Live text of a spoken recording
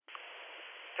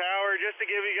tower, just to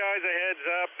give you guys a heads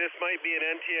up, this might be an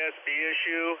NTSB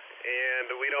issue,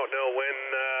 and we don't know when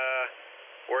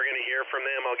we're going to hear from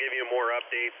them. I'll give you more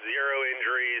updates. 0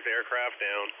 injuries, aircraft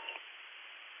down.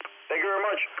 Thank you very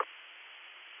much.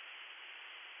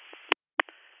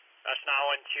 That's now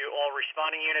into all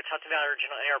responding units, Hudson Valley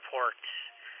Regional Airport.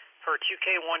 Per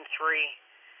 2K13,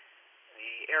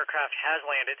 the aircraft has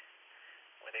landed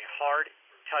with a hard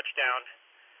touchdown.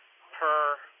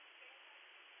 Per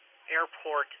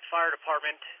airport fire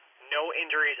department, no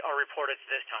injuries are reported at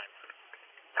this time.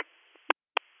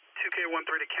 2K13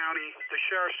 to county. The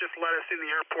sheriff's just let us in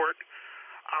the airport.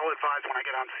 I'll advise when I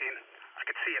get on scene. I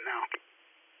can see it now.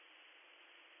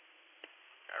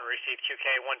 Received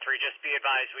 2K13. Just be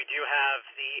advised, we do have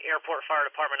the airport fire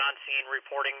department on scene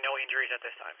reporting no injuries at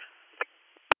this time.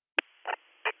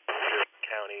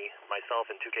 County,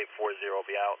 myself and 2K40 will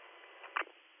be out.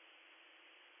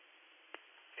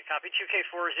 Okay, copy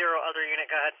 2K40, other unit,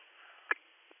 go ahead.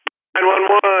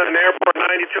 911, airport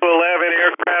 9211,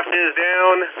 aircraft is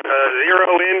down, 0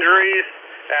 injuries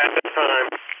at this time.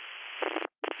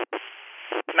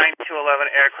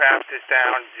 9211 aircraft is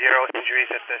down, 0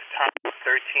 injuries at this time,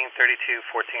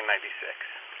 1332-1496.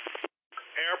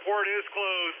 Airport is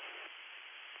closed.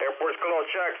 Airport's closed,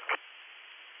 check.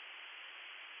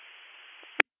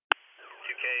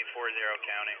 2K40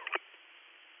 county.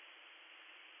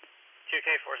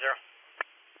 2K40.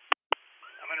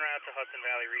 I'm en route to Hudson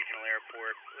Valley Regional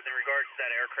Airport. With regards to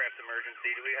that aircraft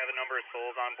emergency, do we have a number of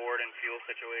souls on board and fuel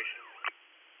situation?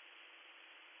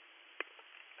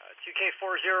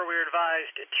 2K40, we were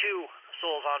advised 2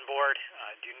 souls on board.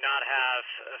 Do not have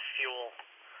a fuel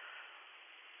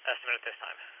estimate at this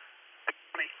time.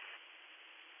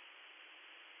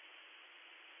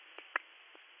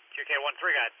 2K13,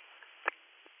 guide.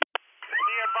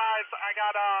 Be advised, I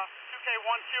got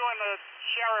 2K12 in the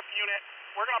sheriff unit.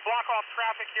 We're going to block off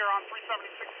traffic here on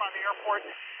 376 by the airport.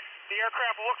 The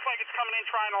aircraft looks like it's coming in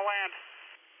trying to land.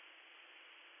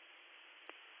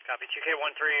 Copy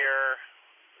 2K13,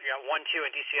 you got 12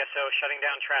 in DCSO shutting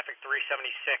down traffic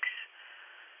 376.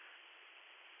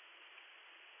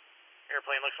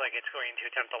 Airplane looks like it's going to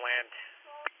attempt to land.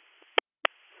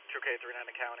 2K39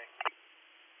 to county.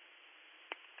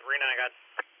 39, got.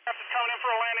 Aircraft is coming in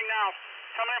for a landing now.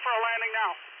 Coming in for a landing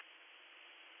now.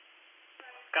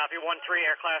 Copy 13,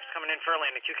 aircraft coming in for a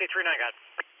landing. 2K39, got.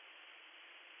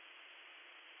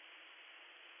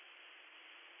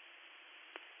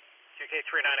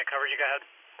 2K39, I covered you, go ahead.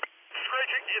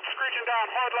 It's screeching down,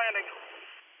 hard landing.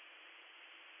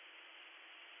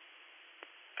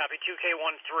 Copy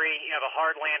 2K13, you have a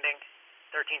hard landing,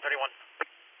 1331.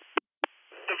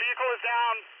 The vehicle is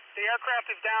down, the aircraft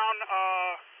is down,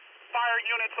 fire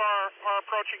units are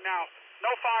approaching now.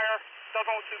 No fire,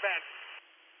 doesn't look too bad.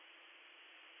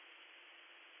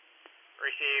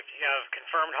 Received, you have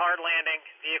confirmed hard landing,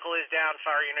 vehicle is down,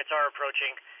 fire units are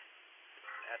approaching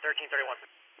at 1331.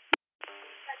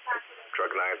 Truck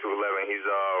 9211, he's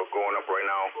going up right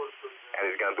now, and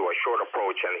he's going to do a short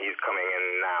approach, and he's coming in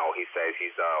now. He says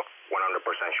he's 100%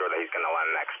 sure that he's going to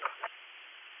land next.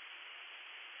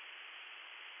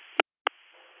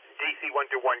 DC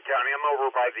 121 county, I'm over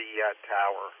by the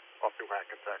tower off the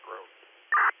Hackensack Road.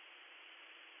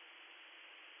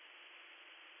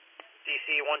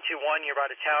 DC 121, you're by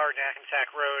the tower,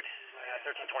 Hackensack Road,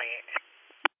 1328.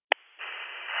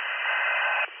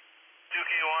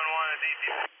 2K11,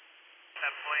 DC.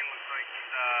 That plane looks like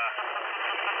it's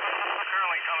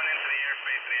currently coming into the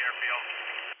airspace of the airfield.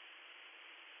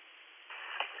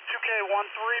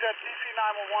 2K13, that's DC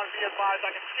 911, be advised. I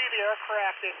can see the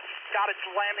aircraft. It's got its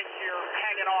landing gear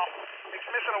hanging off. It's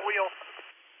missing a wheel.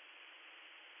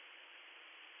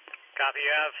 Copy, you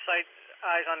have sight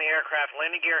eyes on the aircraft,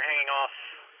 landing gear hanging off,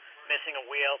 missing a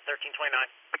wheel, 1329.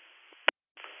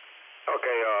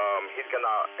 Okay,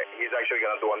 he's actually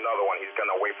gonna do another one. He's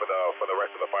gonna wait for the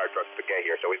rest of the fire trucks to get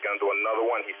here. So he's gonna do another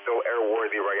one. He's still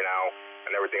airworthy right now,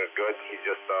 and everything's good. He's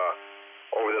just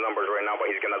over the numbers right now, but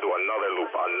he's gonna do another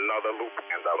loop, and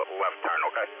a left turn.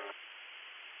 Okay.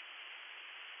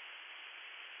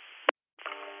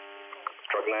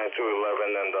 Truck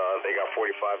 9211, and they got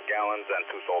 45 gallons and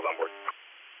 2 souls on board.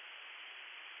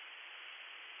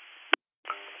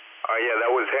 Yeah,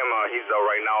 that was him. He's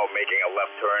right now making a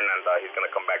left turn, and he's going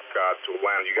to come back to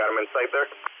land. You got him in sight there?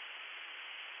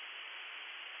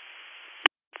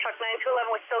 Truck 9211,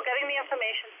 we're still getting the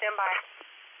information. Stand by.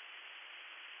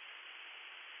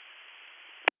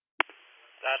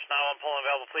 That's now on pulling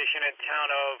available police unit, town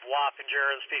of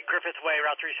Wappinger, speed Griffith Way,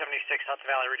 Route 376, Hudson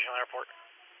Valley Regional Airport.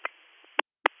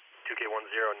 2K109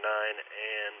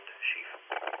 and Chief.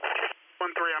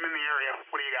 13, I'm in the area.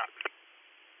 What do you got?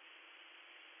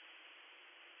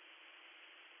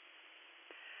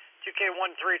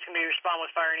 2K13, it's going to be respond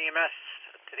with fire and EMS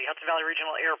to the Hudson Valley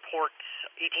Regional Airport,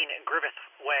 18 Griffith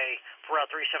Way, for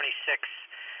Route 376.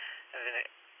 An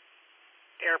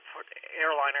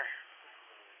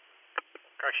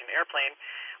airplane,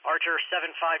 Archer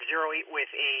 7508 with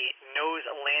a nose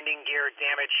landing gear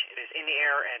damage. It is in the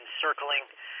air and circling.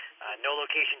 No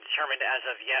location determined as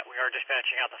of yet. We are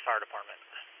dispatching out the fire department.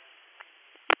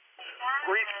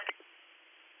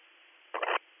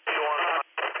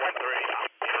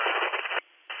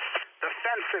 The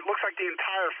fence, it looks like the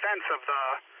entire fence of the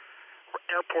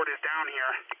airport is down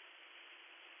here.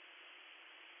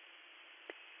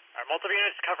 Our multiple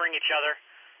units covering each other.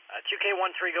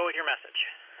 2K13, go with your message.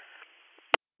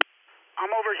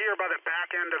 I'm over here by the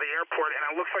back end of the airport, and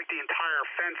it looks like the entire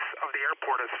fence of the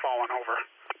airport has fallen over.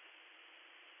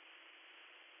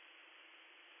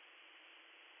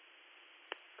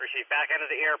 Receive back end of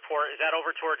the airport. Is that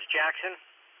over towards Jackson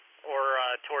or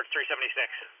towards 376?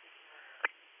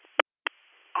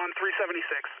 On 376.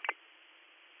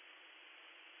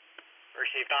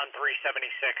 Received on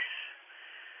 376.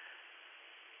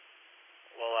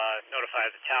 We'll notify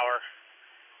the tower.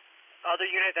 Other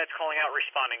unit that's calling out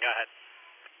responding, go ahead.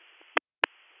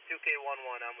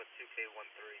 2K11, I'm with 2K13.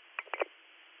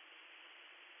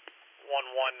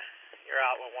 1-1, you're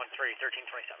out with 13,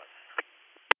 1327.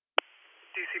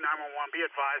 DC 911, be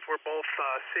advised, we're both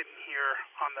sitting here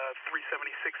on the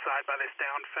 376 side by this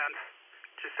down fence.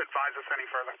 Just advise us any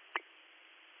further.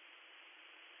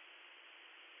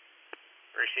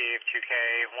 Received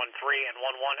 2K13 and 1-1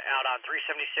 out on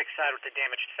 376 side with the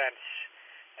damaged fence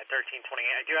at 1328.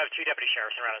 I do have 2 deputy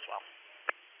sheriffs around as well.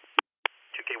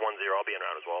 2K10, I'll be en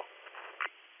route as well.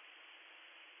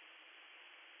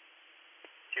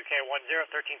 2K10,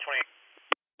 1328.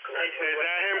 Is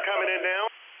that him coming in now?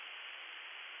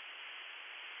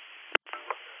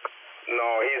 No,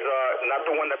 he's not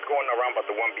the one that's going around, but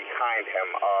the one behind him.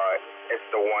 It's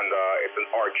the one, it's an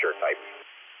Archer type.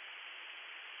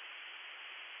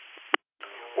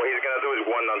 What he's gonna do is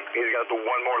he's gonna do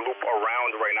one more loop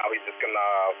around right now.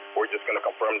 We're just gonna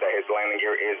confirm that his landing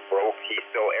gear is broke. He's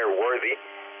still airworthy,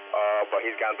 but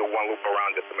he's gonna do one loop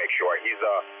around just to make sure. He's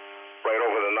right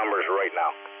over the numbers right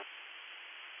now.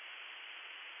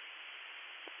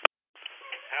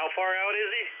 How far out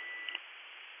is he?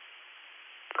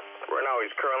 Right now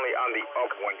he's currently on the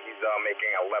up one. He's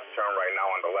making a left turn right now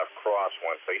on the left cross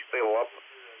one. So he's still up,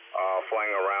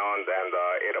 flying around, and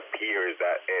it appears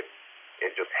that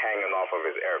it's just hanging off of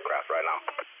his aircraft right now.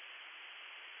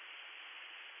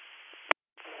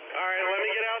 All right, let me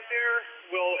get out there.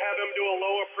 We'll have him do a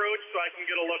low approach so I can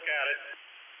get a look at it.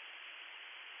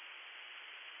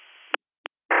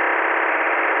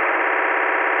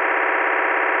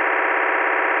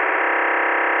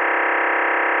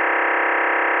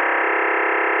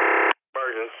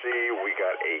 Emergency, we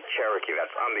got a Cherokee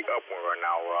that's on the up one right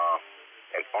now,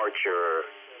 an Archer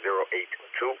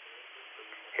 082.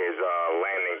 His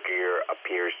landing gear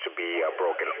appears to be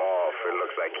broken off. It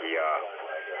looks like he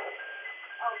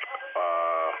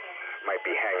might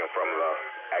be hanging from the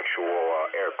actual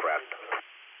aircraft.